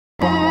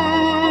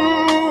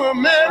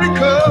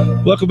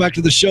Welcome back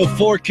to the show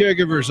for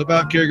caregivers,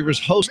 about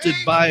caregivers, hosted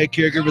by a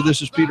caregiver.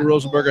 This is Peter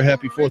Rosenberger.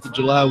 Happy 4th of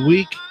July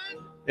week.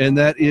 And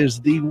that is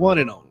the one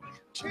and only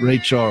Ray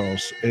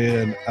Charles.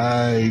 And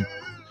I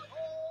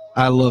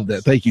love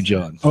that. Thank you,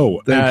 John.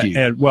 Oh, thank you.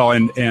 And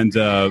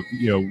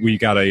we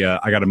got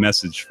I got a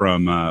message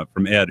from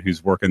Ed,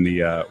 who's working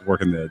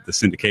the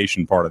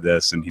syndication part of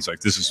this, and he's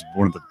like, this is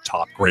one of the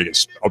top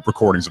greatest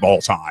recordings of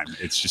all time.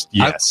 It's just,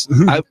 yes.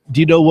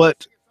 Do you know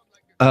what?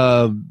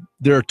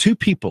 There are two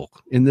people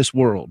in this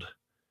world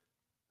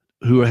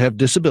who have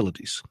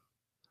disabilities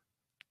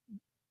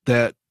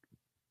that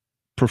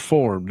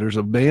performed. There's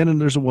a man and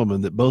there's a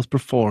woman that both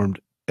performed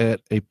at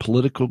a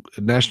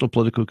national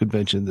political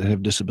convention that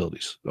have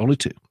disabilities. Only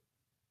two.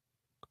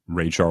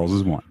 Ray Charles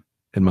is one.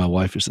 And my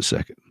wife is the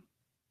second.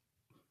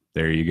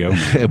 There you go.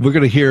 And we're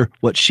going to hear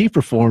what she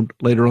performed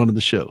later on in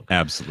the show.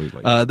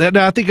 Absolutely.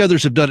 Now, I think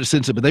others have done it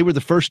since, but they were the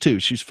first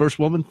two. She's the first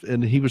woman,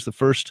 and he was the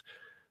first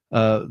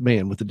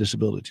man with a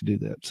disability to do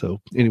that. So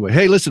anyway,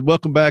 hey, listen,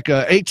 welcome back.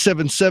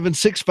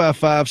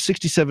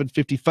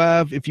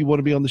 877-655-6755. If you want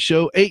to be on the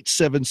show,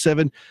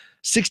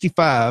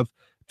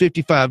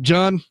 877-6555.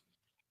 John?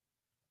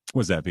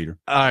 What's that, Peter?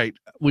 All right.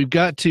 We've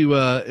got to,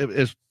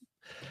 I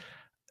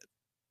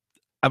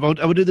will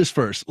do this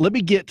first. Let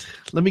me get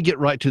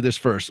right to this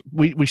first.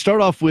 We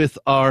start off with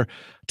our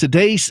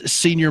today's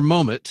senior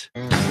moment.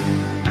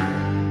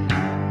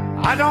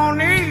 I don't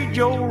need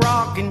your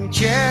rocking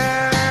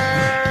chair.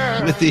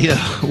 With the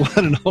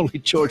one and only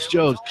George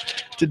Jones.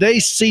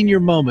 Today's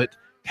senior moment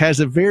has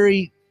a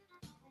very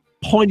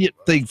poignant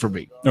thing for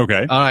me.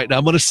 Okay. All right. Now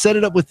I'm going to set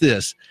it up with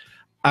this.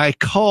 I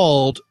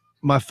called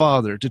my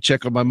father to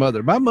check on my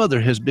mother. My mother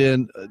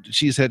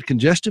she's had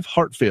congestive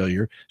heart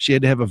failure. She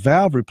had to have a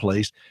valve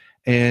replaced,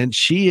 and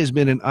she has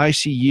been in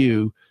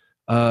ICU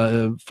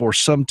for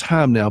some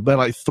time now, about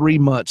like 3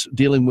 months,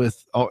 dealing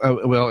with,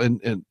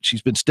 and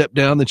she's been stepped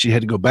down, then she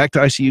had to go back to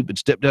ICU, but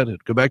stepped down and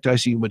go back to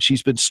ICU, but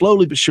she's been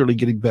slowly but surely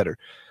getting better.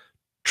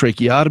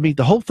 Tracheotomy,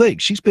 the whole thing.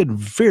 She's been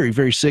very,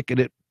 very sick,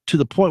 and to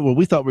the point where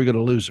we thought we were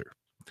going to lose her.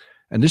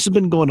 And this has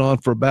been going on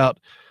for about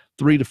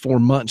 3 to 4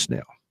 months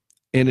now,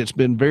 and it's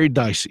been very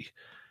dicey.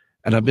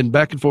 And I've been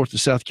back and forth to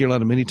South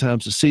Carolina many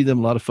times to see them.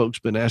 A lot of folks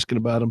been asking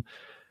about them.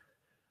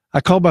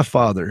 I called my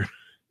father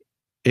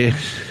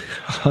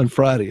on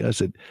Friday. I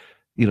said,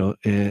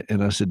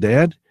 and I said,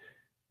 Dad,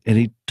 and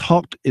he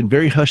talked in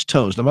very hushed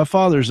tones. Now, my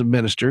father's a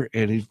minister,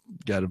 and he's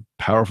got a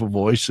powerful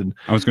voice. And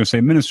I was going to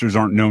say ministers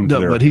aren't known for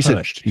their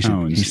hushed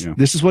tones.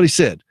 This is what he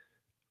said.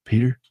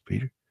 Peter.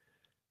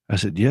 I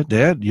said, yeah,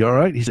 Dad, you all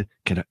right? He said,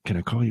 can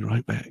I call you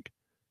right back?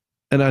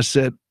 And I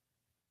said,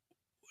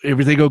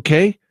 everything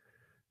okay?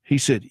 He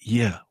said,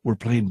 yeah, we're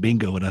playing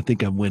bingo, and I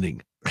think I'm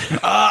winning.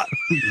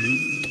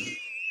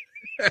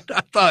 And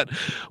I thought,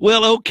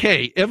 well,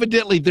 okay,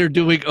 evidently they're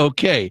doing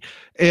okay.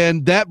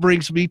 And that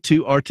brings me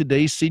to our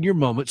today's senior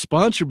moment,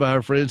 sponsored by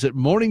our friends at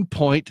Morning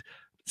Point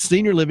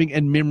Senior Living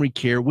and Memory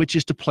Care, which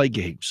is to play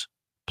games.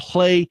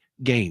 Play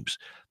games.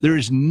 There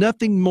is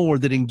nothing more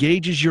that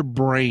engages your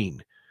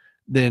brain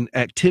than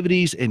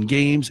activities and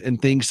games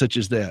and things such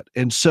as that.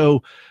 And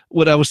so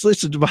when I was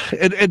listening to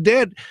and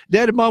Dad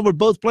and Mom were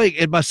both playing,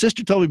 and my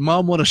sister told me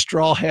Mom won a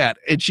straw hat.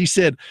 And she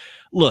said,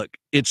 look,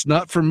 it's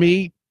not for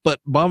me, but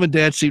Mom and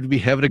Dad seem to be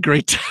having a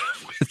great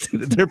time with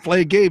it. They're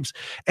playing games.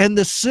 And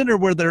the center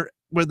where they're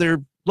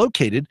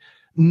located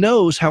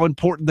knows how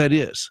important that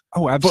is.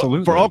 Oh,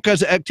 absolutely. For all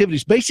kinds of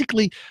activities.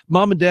 Basically,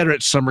 Mom and Dad are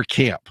at summer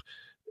camp.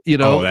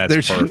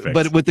 That's perfect.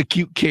 But with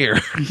acute care,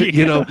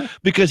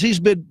 because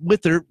he's been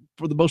with her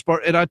for the most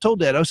part. And I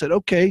told Dad, I said,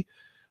 okay,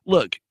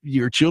 look,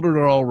 your children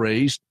are all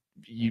raised.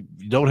 You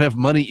don't have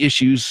money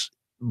issues.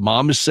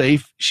 Mom is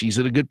safe. She's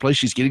in a good place.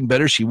 She's getting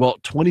better. She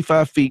walked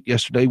 25 feet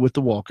yesterday with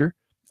the walker,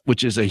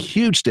 which is a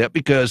huge step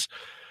because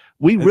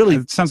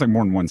it sounds like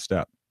more than one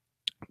step.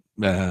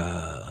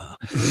 But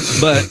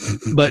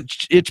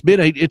it's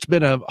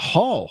been a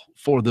haul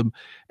for them.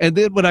 And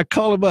then when I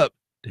call him up,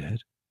 Dad,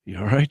 you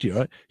all right? You all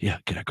right? Yeah.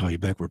 Can I call you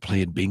back? We're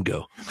playing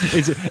bingo.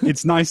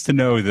 It's nice to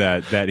know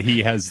that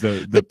he has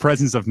the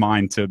presence of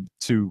mind to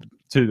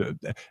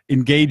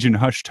engage in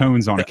hushed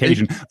tones on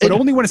occasion, but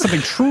only when it's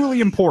something truly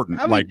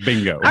important, like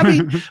bingo.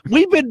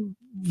 We've been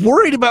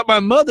worried about my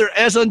mother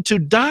as unto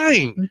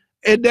dying,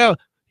 and now,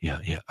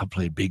 yeah, I'm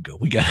playing bingo.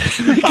 We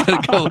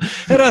gotta go.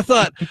 And I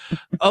thought,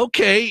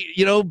 okay,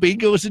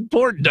 bingo is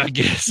important, I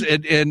guess.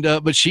 And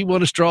but she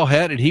won a straw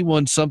hat and he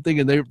won something,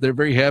 and they're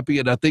very happy.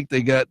 And I think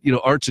they got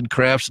arts and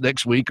crafts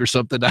next week or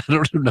something. I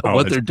don't know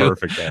what they're doing.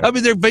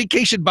 They're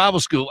vacation Bible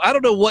school. I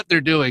don't know what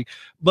they're doing,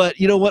 but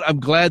you know what? I'm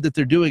glad that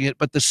they're doing it.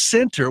 But the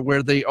center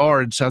where they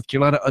are in South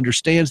Carolina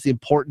understands the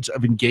importance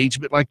of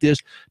engagement like this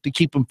to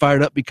keep them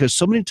fired up, because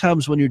so many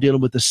times when you're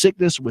dealing with a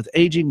sickness, with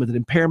aging, with an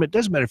impairment,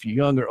 doesn't matter if you're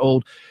young or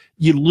old,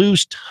 you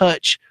lose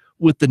touch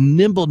with the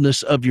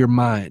nimbleness of your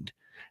mind.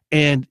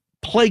 And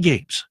play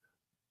games,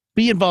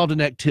 be involved in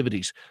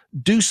activities,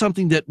 do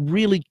something that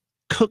really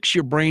cooks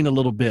your brain a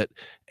little bit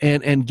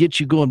and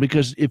gets you going.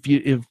 Because if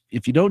you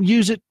don't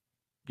use it,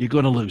 you're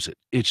going to lose it.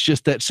 It's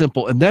just that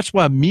simple. And that's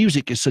why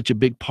music is such a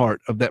big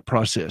part of that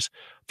process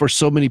for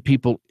so many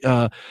people.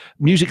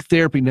 Music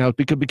therapy now,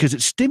 because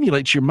it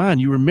stimulates your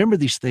mind. You remember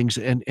these things.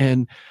 And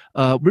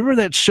remember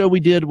that show we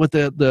did with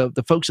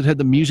the folks that had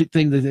the music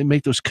thing, that they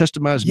make those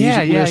customized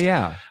music lists?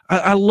 Yeah.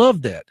 I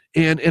love that.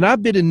 And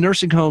I've been in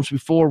nursing homes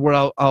before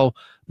where I'll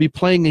be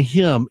playing a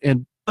hymn,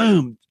 and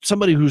boom,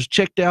 somebody who's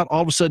checked out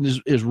all of a sudden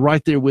is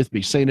right there with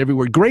me, saying every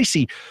word.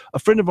 Gracie, a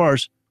friend of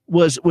ours,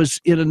 was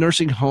in a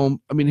nursing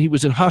home. I mean, he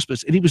was in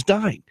hospice and he was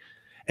dying.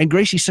 And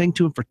Gracie sang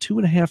to him for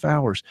 2.5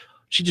 hours.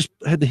 She just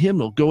had the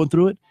hymnal going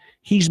through it.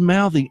 He's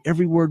mouthing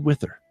every word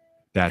with her.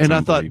 And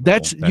I thought,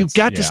 you've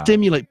got to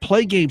stimulate,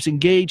 play games,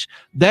 engage.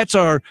 That's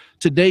our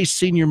today's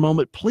senior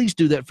moment. Please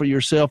do that for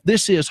yourself.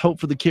 This is Hope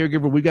for the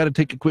Caregiver. We've got to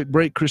take a quick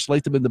break. Chris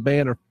Latham and the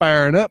band are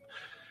firing up.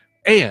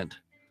 And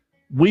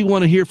we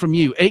want to hear from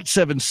you.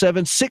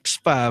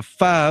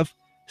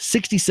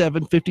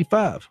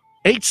 877-655-6755.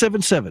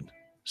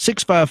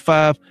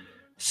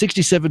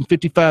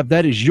 877-655-6755.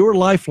 That is your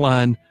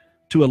lifeline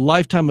to a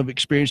lifetime of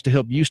experience to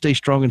help you stay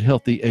strong and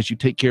healthy as you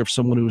take care of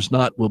someone who is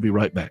not. We'll be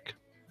right back.